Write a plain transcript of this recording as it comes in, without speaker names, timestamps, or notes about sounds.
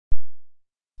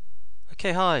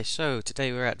Okay, hi. So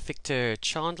today we're at Victor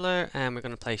Chandler and we're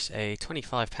going to place a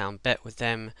 £25 bet with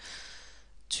them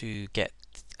to get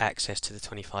access to the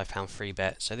 £25 free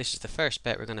bet. So this is the first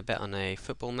bet. We're going to bet on a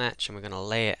football match and we're going to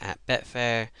lay it at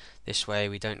Betfair. This way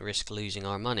we don't risk losing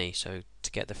our money, so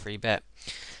to get the free bet.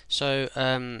 So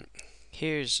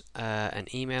here's an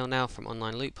email now from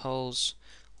Online Loopholes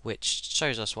which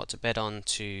shows us what to bet on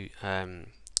to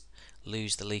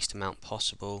lose the least amount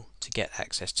possible to get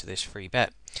access to this free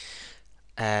bet.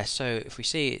 So if we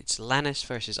see, it's Lannis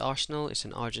versus Arsenal. It's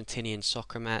an Argentinian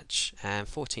soccer match,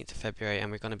 14th of February,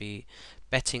 and we're going to be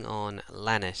betting on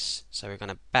Lannis. So we're going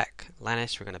to back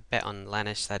Lannis, we're going to bet on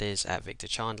Lannis, that is at Victor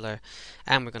Chandler,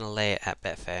 and we're going to lay it at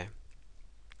Betfair.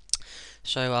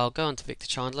 So I'll go on to Victor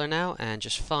Chandler now and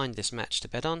just find this match to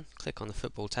bet on. Click on the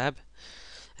football tab,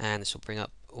 and this will bring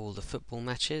up all the football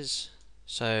matches.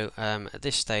 So at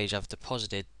this stage I've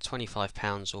deposited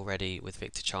 £25 already with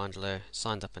Victor Chandler,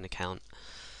 signed up an account,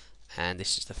 and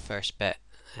this is the first bet,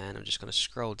 and I'm just going to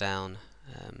scroll down,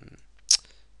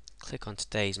 click on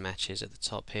today's matches at the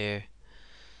top here,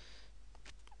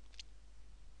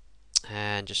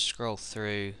 and just scroll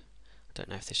through. I don't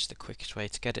know if this is the quickest way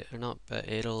to get it or not, but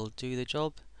it'll do the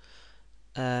job.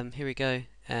 Here we go,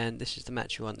 and this is the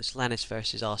match we want. This Lannis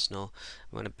versus Arsenal.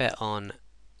 I'm going to bet on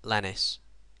Lannis.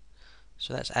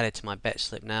 So that's added to my bet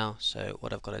slip now. So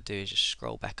what I've got to do is just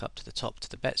scroll back up to the top to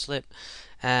the bet slip,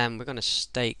 and we're going to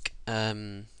stake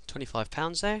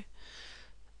 £25 there.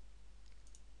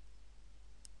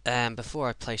 And before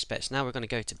I place bets now, we're going to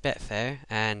go to Betfair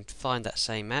and find that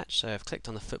same match. So I've clicked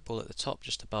on the football at the top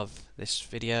just above this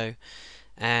video,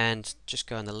 and just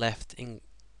go on the left.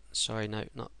 Sorry, no,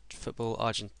 not football,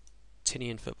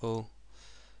 Argentinian football.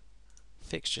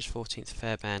 Fixtures 14th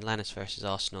February, Lannis versus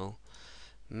Arsenal.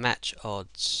 Match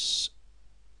odds.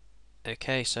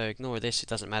 Okay, so ignore this, it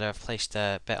doesn't matter, I've placed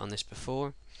a bet on this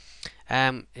before.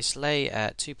 It's lay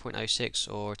at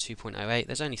 2.06 or 2.08.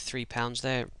 There's only £3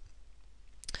 there.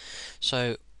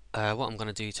 So what I'm going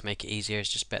to do to make it easier is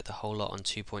just bet the whole lot on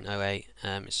 2.08.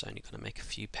 It's only going to make a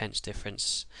few pence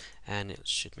difference, and it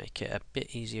should make it a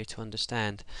bit easier to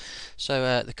understand.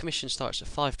 So the commission starts at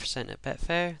 5% at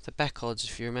Betfair. The back odds,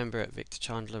 if you remember, at Victor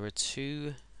Chandler are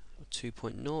 2 or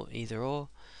 2.0, either or,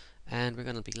 and we're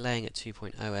going to be laying at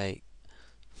 2.08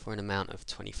 for an amount of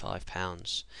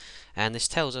 £25. And this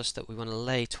tells us that we want to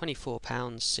lay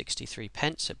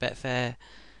 £24.63 at Betfair,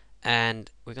 and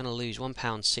we're going to lose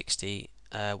 £1.60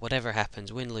 whatever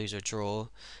happens, win, lose or draw.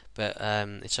 But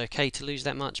it's okay to lose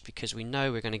that much because we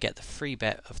know we're going to get the free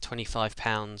bet of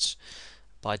 £25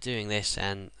 by doing this,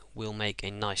 and we'll make a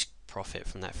nice profit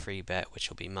from that free bet, which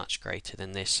will be much greater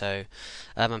than this. So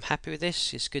I'm happy with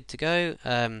this, it's good to go.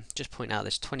 Just point out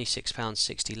there's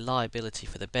 £26.60 liability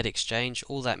for the bet exchange.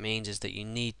 All that means is that you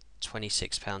need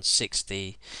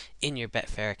 £26.60 in your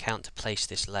Betfair account to place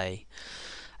this lay.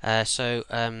 So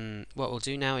what we'll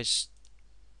do now is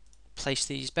place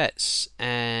these bets,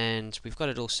 and we've got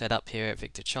it all set up here at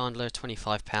Victor Chandler.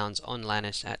 £25 on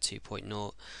Lannis at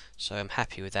 2.0, so I'm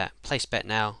happy with that. Place bet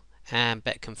now, and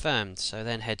bet confirmed. So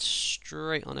then head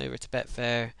straight on over to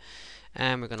Betfair,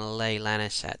 and we're going to lay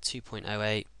Lannis at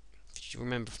 2.08. If you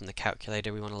remember from the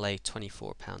calculator, we want to lay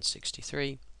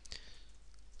 £24.63.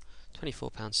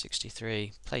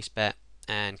 £24.63, place bet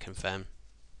and confirm.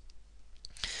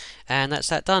 And that's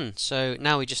that done. So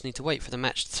now we just need to wait for the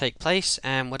match to take place,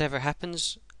 and whatever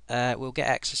happens, we'll get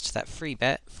access to that free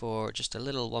bet for just a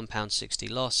little £1.60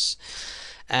 loss,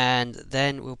 and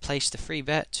then we'll place the free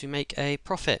bet to make a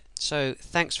profit. So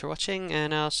thanks for watching,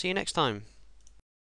 and I'll see you next time.